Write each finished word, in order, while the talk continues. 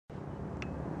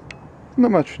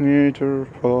Not much new to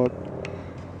report.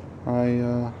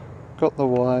 I got the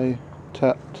Y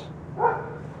tapped,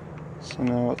 so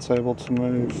now it's able to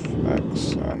move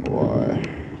X and Y.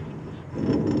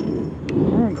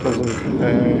 It does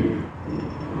okay.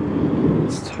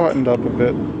 It's tightened up a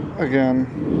bit again,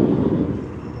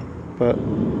 but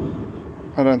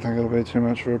I don't think it'll be too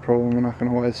much of a problem, and I can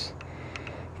always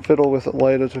fiddle with it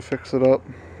later to fix it up.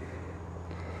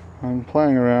 I'm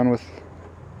playing around with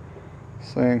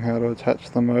seeing how to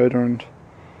attach the motor, and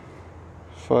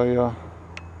if I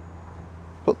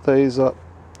put these up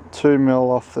 2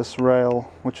 mil off this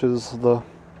rail, which is the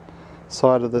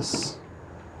side of this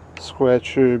square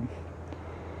tube,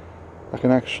 I can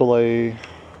actually,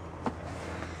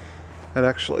 it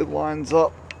actually lines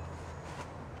up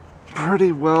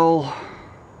pretty well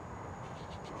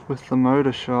with the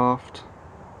motor shaft,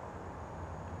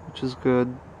 which is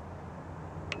good.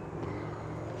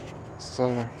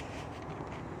 So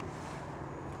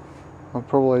I'll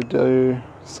probably do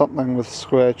something with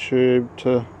square tube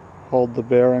to hold the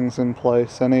bearings in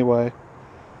place anyway.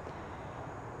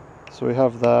 So we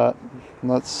have that,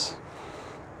 and that's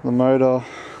the motor,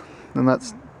 and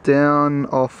that's down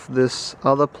off this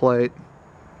other plate,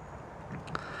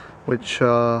 which is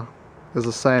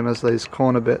the same as these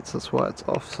corner bits. That's why it's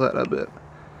offset a bit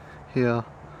here,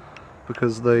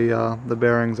 because the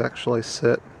bearings actually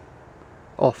sit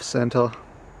off center.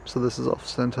 So this is off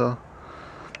center,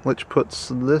 which puts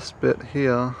this bit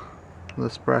here,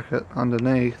 this bracket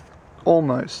underneath,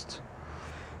 almost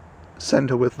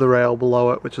center with the rail below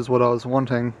it, which is what I was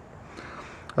wanting.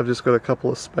 I've just got a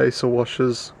couple of spacer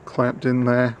washers clamped in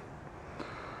there,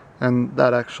 and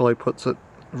that actually puts it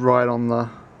right on the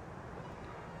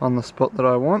spot that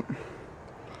I want.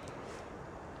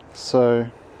 So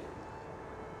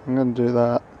I'm going to do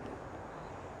that.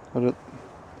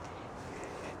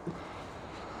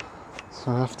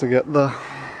 So I have to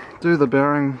do the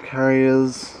bearing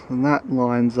carriers, and that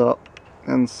lines up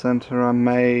in center. I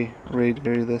may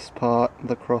redo this part,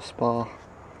 the crossbar,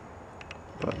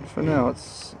 but for now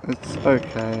it's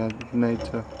okay. I need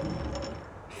to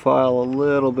file a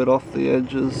little bit off the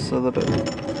edges so that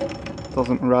it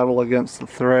doesn't rattle against the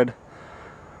thread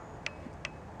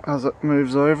as it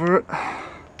moves over it.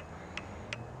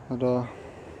 But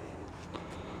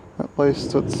at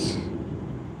least it's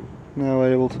now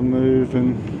able to move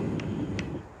in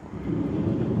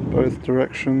both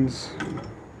directions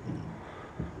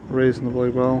reasonably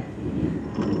well.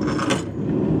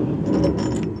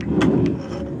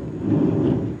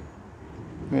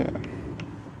 Yeah.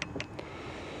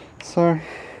 So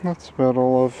that's about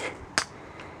all I've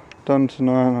done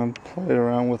tonight. I played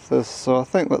around with this, so I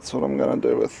think that's what I'm going to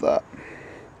do with that.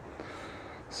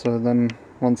 So then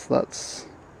once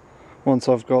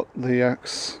I've got the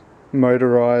X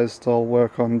motorized, I'll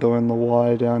work on doing the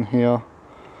Y down here.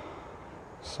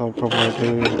 So I'll probably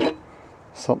do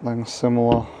something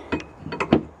similar-ish.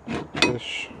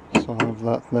 So I have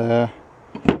that there,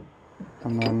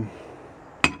 and then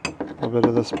a bit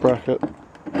of this bracket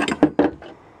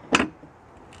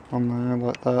on there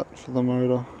like that for the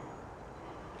motor.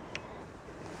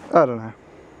 I don't know.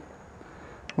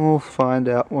 We'll find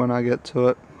out when I get to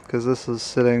it, because this is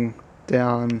sitting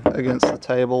down against the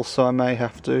table, so I may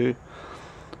have to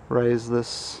raise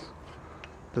this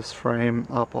frame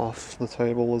up off the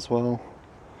table as well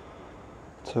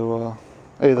to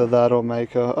either that or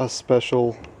make a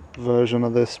special version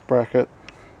of this bracket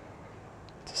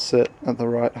to sit at the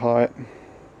right height.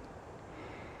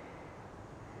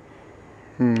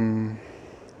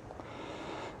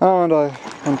 Oh, and I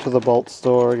went to the bolt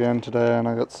store again today, and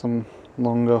I got some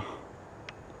longer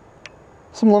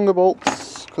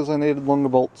bolts, because I needed longer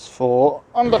bolts for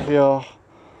under here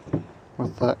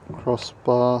with that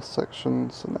crossbar section.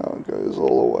 So now it goes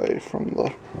all the way from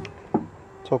the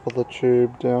top of the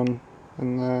tube down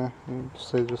in there. You can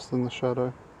see just in the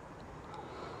shadow.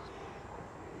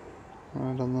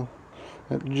 Right on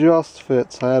the, it just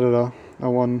fits. I added a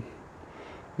 1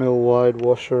 mil wide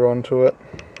washer onto it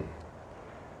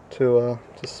to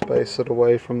space it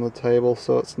away from the table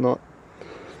so it's not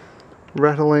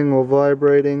rattling or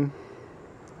vibrating.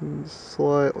 You can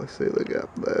slightly see the gap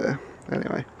there.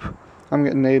 Anyway, I'm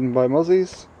getting eaten by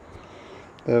mozzies.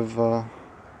 They've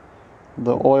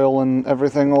the oil and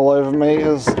everything all over me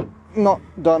has not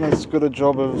done as good a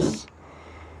job of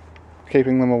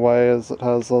keeping them away as it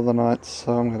has other nights,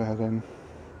 so I'm gonna head in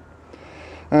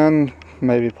and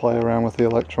maybe play around with the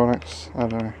electronics. I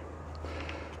don't know.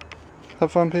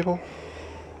 Have fun, people.